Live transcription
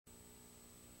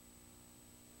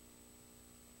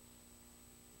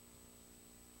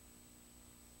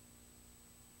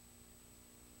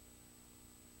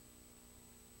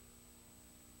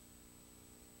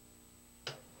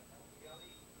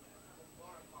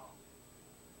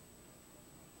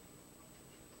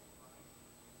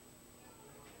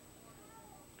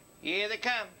Here they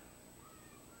come.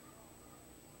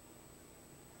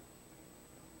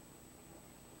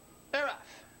 They're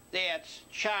off. That's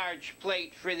charge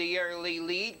plate for the early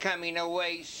lead. Coming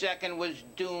away second was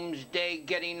Doomsday,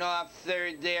 getting off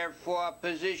third there for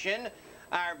position.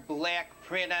 Our black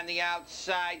print on the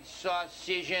outside saw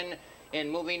Cision, and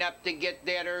moving up to get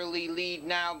that early lead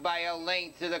now by a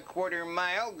length of the quarter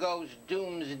mile goes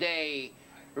Doomsday.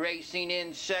 Racing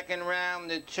in second round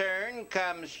the turn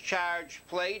comes Charge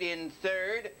Plate in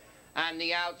third. On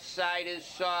the outside is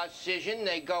Saw Cision.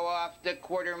 They go off the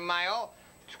quarter mile.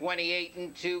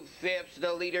 28 2/5.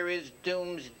 The leader is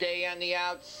Doomsday on the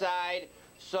outside.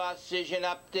 Saw Cision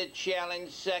up to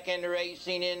challenge second,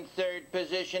 racing in third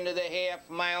position to the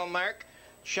half-mile mark.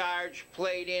 Charge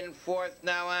Plate in fourth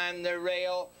now on the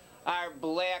rail. Our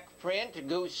black print,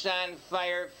 Goose on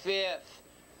Fire fifth.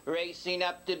 Racing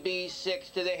up to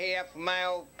B6 to the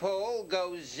half-mile pole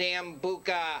goes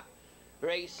Zambuca.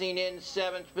 Racing in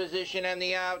seventh position on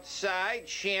the outside,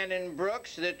 Shannon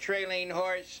Brooks, the trailing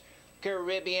horse,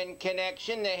 Caribbean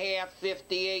Connection. The half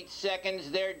 58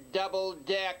 seconds, they're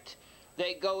double-decked.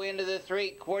 They go into the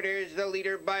three-quarters. The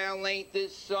leader by a length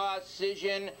is Saw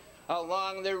Cision.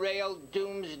 Along the rail,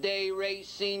 Doomsday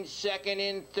racing second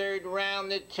in third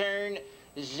round the turn.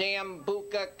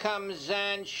 Zambuca comes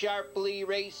on sharply,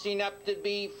 racing up to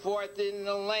be fourth in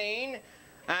the lane.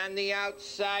 On the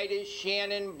outside is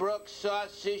Shannon Brooks. Saw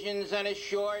Cision's on a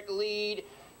short lead.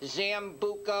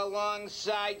 Zambuca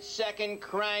alongside second,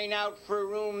 crying out for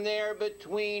room there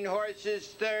between horses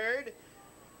third.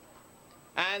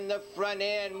 On the front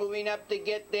end, moving up to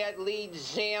get that lead,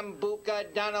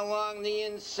 Zambuca down along the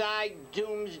inside.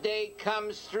 Doomsday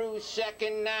comes through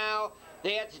second now.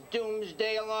 That's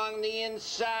Doomsday along the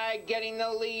inside, getting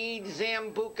the lead.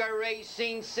 Zambuca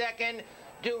racing second.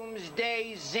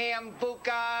 Doomsday,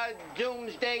 Zambuca.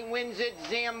 Doomsday wins it.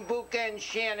 Zambuca and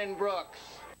Shannon Brooks.